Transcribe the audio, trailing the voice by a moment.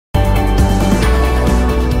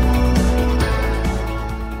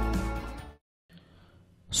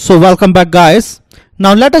So welcome back guys.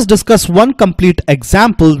 Now let us discuss one complete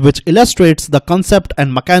example which illustrates the concept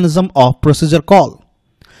and mechanism of procedure call.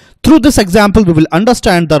 Through this example we will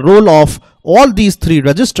understand the role of all these three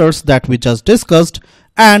registers that we just discussed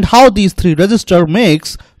and how these three registers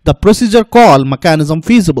makes the procedure call mechanism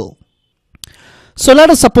feasible. So let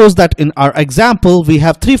us suppose that in our example we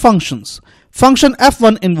have three functions. Function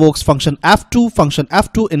f1 invokes function f2, function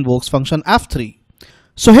f2 invokes function f3.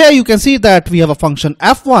 So here you can see that we have a function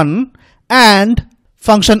f1 and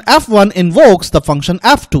function f1 invokes the function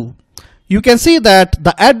f2. You can see that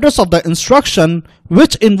the address of the instruction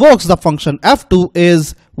which invokes the function f2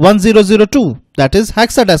 is 1002, that is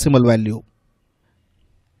hexadecimal value.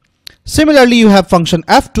 Similarly, you have function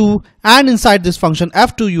f2 and inside this function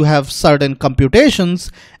f2 you have certain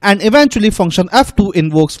computations and eventually function f2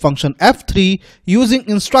 invokes function f3 using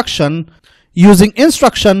instruction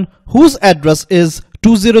whose address is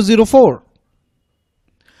 2004.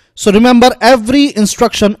 So remember, every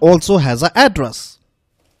instruction also has an address.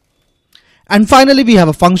 And finally we have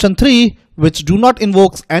a function 3 which do not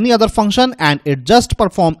invokes any other function and it just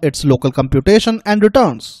performs its local computation and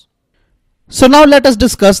returns. So now let us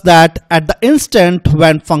discuss that at the instant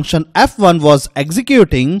when function f1 was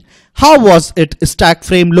executing, how was its stack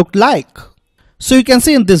frame looked like? So you can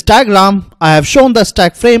see in this diagram, I have shown the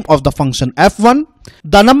stack frame of the function f1.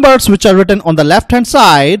 The numbers which are written on the left hand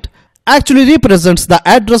side actually represents the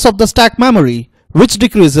address of the stack memory which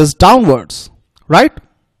decreases downwards, right?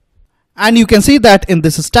 And you can see that in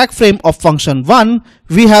this stack frame of function 1,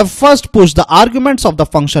 we have first pushed the arguments of the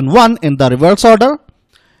function 1 in the reverse order.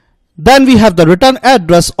 Then we have the return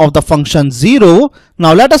address of the function 0.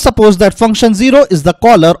 Now let us suppose that function 0 is the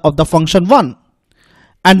caller of the function 1.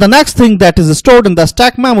 And the next thing that is stored in the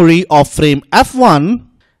stack memory of frame f1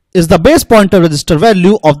 is the base pointer register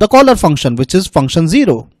value of the caller function, which is function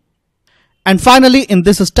 0. And finally, in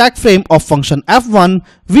this stack frame of function f1,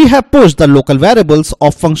 we have pushed the local variables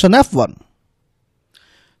of function f1.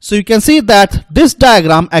 So you can see that this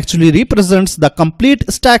diagram actually represents the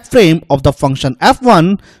complete stack frame of the function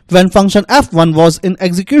f1 when function f1 was in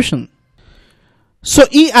execution. So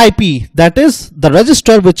EIP, that is the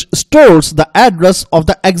register which stores the address of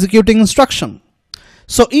the executing instruction.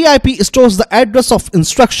 So EIP stores the address of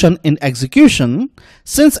instruction in execution.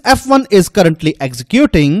 Since f1 is currently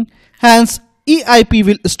executing, hence EIP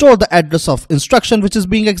will store the address of instruction which is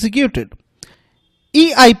being executed.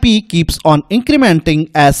 EIP keeps on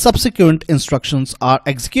incrementing as subsequent instructions are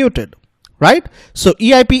executed, right? So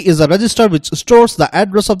EIP is a register which stores the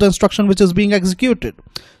address of the instruction which is being executed.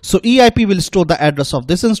 So EIP will store the address of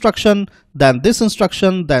this instruction, then this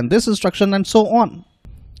instruction, then this instruction, and so on.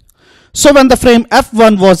 So when the frame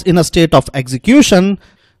f1 was in a state of execution,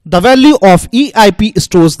 the value of EIP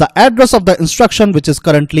stores the address of the instruction which is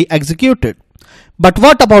currently executed. But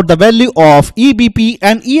what about the value of EBP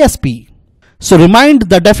and ESP? So remind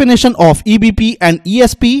the definition of EBP and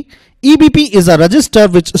ESP. EBP is a register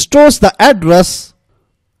which stores the address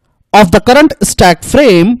of the current stack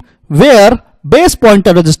frame where base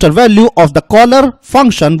pointer register value of the caller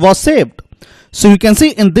function was saved. So you can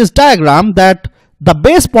see in this diagram that the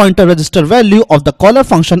base pointer register value of the caller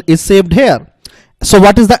function is saved here. So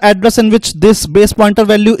what is the address in which this base pointer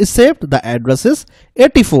value is saved? The address is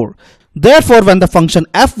 84. Therefore, when the function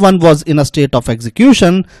f1 was in a state of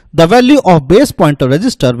execution, the value of base pointer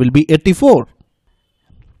register will be 84.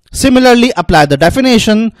 Similarly, apply the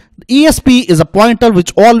definition. ESP is a pointer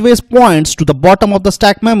which always points to the bottom of the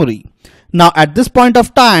stack memory. Now at this point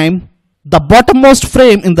of time, the bottommost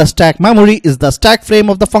frame in the stack memory is the stack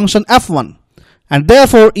frame of the function f1. And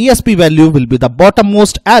therefore, ESP value will be the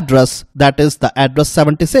bottommost address, that is the address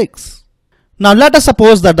 76. Now let us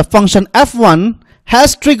suppose that the function f1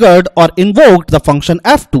 has triggered or invoked the function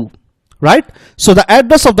f2, right? So the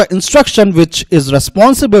address of the instruction which is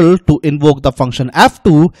responsible to invoke the function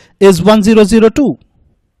f2 is 1002.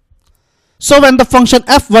 So when the function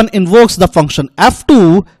f1 invokes the function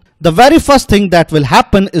f2, the very first thing that will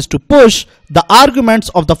happen is to push the arguments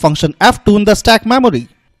of the function f2 in the stack memory.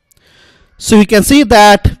 So you can see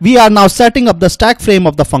that we are now setting up the stack frame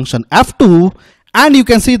of the function f2, and you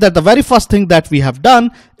can see that the very first thing that we have done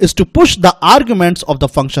is to push the arguments of the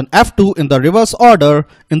function f2 in the reverse order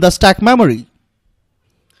in the stack memory.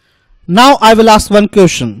 Now I will ask one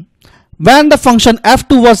question. When the function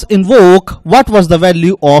f2 was invoked, what was the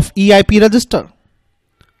value of EIP register?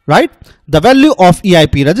 Right? The value of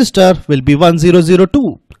EIP register will be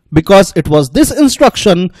 1002 because it was this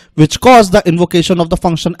instruction which caused the invocation of the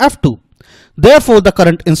function f2. Therefore, the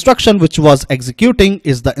current instruction which was executing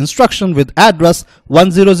is the instruction with address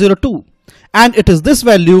 1002, and it is this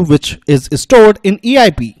value which is stored in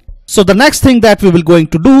EIP. So the next thing that we will going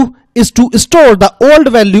to do is to store the old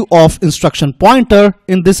value of instruction pointer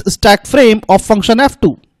in this stack frame of function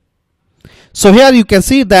f2. So here you can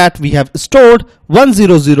see that we have stored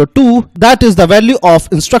 1002, that is the value of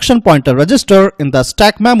instruction pointer register in the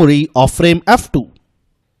stack memory of frame f2.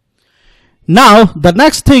 Now the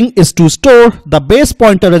next thing is to store the base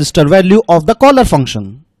pointer register value of the caller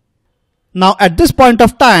function. Now at this point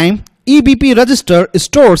of time, EBP register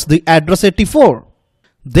stores the address 84.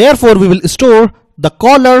 Therefore we will store the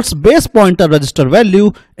caller's base pointer register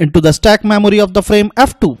value into the stack memory of the frame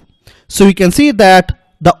f2. So you can see that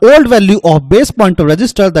the old value of base pointer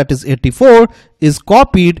register, that is 84, is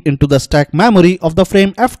copied into the stack memory of the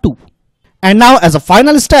frame f2. And now as a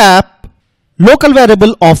final step, local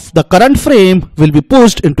variable of the current frame will be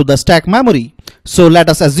pushed into the stack memory. So let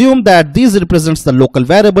us assume that these represents the local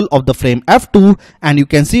variable of the frame f2, and you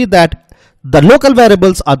can see that the local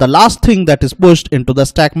variables are the last thing that is pushed into the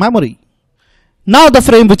stack memory. Now the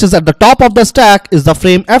frame which is at the top of the stack is the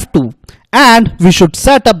frame f2, and we should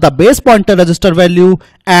set up the base pointer register value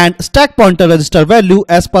and stack pointer register value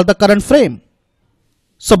as per the current frame.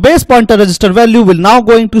 So base pointer register value will now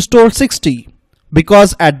going to store 60,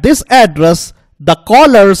 because at this address the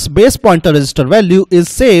caller's base pointer register value is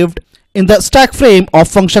saved in the stack frame of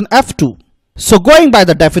function f2. So going by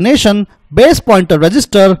the definition, base pointer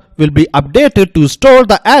register will be updated to store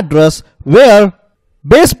the address where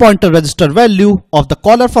base pointer register value of the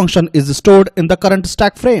caller function is stored in the current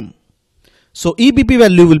stack frame. So EBP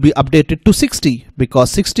value will be updated to 60,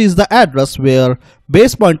 because 60 is the address where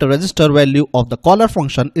base pointer register value of the caller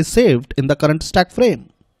function is saved in the current stack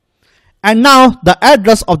frame. And now the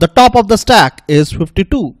address of the top of the stack is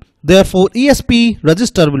 52. Therefore ESP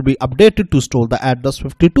register will be updated to store the address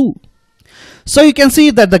 52. So you can see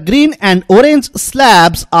that the green and orange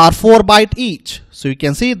slabs are 4 byte each. So you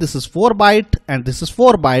can see this is 4 byte and this is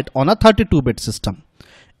 4 byte on a 32-bit system.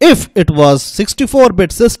 If it was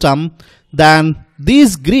 64-bit system, then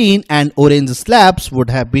these green and orange slabs would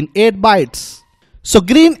have been 8 bytes. So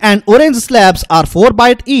green and orange slabs are 4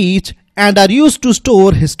 byte each and are used to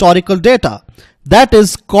store historical data, that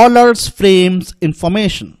is caller's frames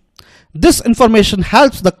information. This information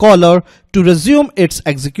helps the caller to resume its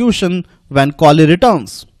execution when callee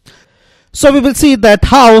returns. So we will see that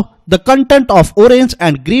how the content of orange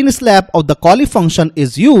and green slab of the callee function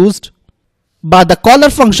is used by the caller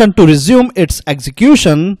function to resume its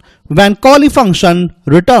execution when callee function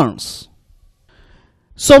returns.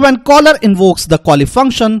 So when caller invokes the callee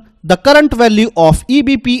function, the current value of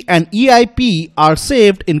EBP and EIP are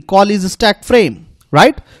saved in callee's stack frame,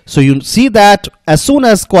 right? So you see that as soon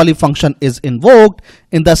as callee function is invoked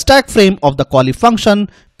in the stack frame of the callee function,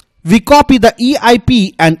 we copy the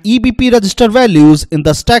EIP and EBP register values in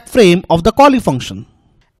the stack frame of the callee function.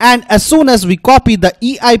 And as soon as we copy the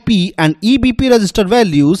EIP and EBP register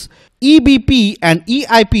values, EBP and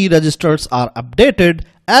EIP registers are updated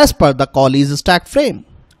as per the callee's stack frame,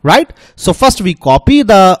 right? So first we copy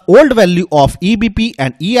the old value of EBP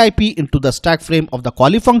and EIP into the stack frame of the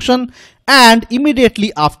callee function, and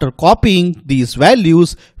immediately after copying these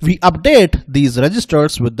values, we update these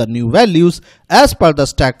registers with the new values as per the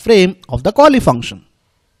stack frame of the callee function.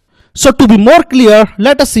 So to be more clear,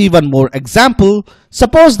 let us see one more example.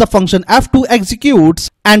 Suppose the function f2 executes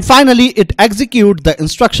and finally it executes the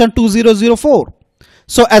instruction 2004.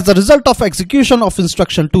 So as a result of execution of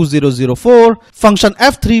instruction 2004, function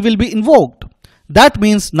f3 will be invoked. That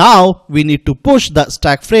means now we need to push the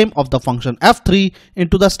stack frame of the function f3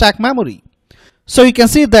 into the stack memory. So you can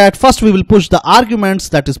see that first we will push the arguments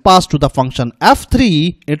that is passed to the function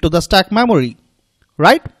f3 into the stack memory,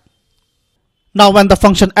 right? Now when the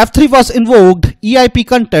function f3 was invoked, EIP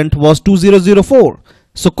content was 2004.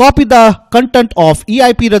 So copy the content of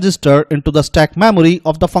EIP register into the stack memory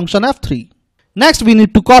of the function f3. Next we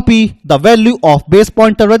need to copy the value of base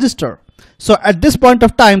pointer register. So at this point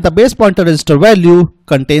of time, the base pointer register value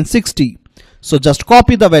contains 60. So just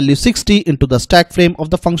copy the value 60 into the stack frame of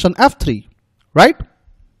the function f3, right?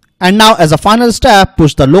 And now as a final step,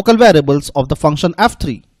 push the local variables of the function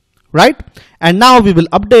f3. Right? And now we will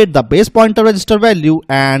update the base pointer register value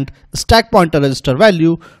and stack pointer register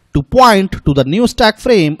value to point to the new stack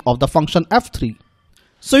frame of the function f3.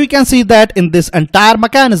 So you can see that in this entire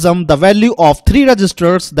mechanism, the value of 3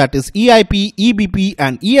 registers, that is EIP, EBP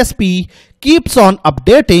and ESP, keeps on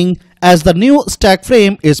updating as the new stack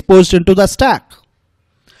frame is pushed into the stack.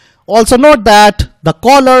 Also note that the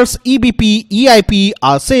caller's EBP, EIP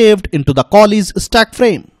are saved into the callee's stack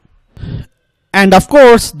frame. And of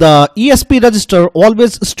course, the ESP register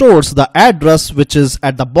always stores the address which is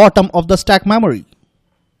at the bottom of the stack memory.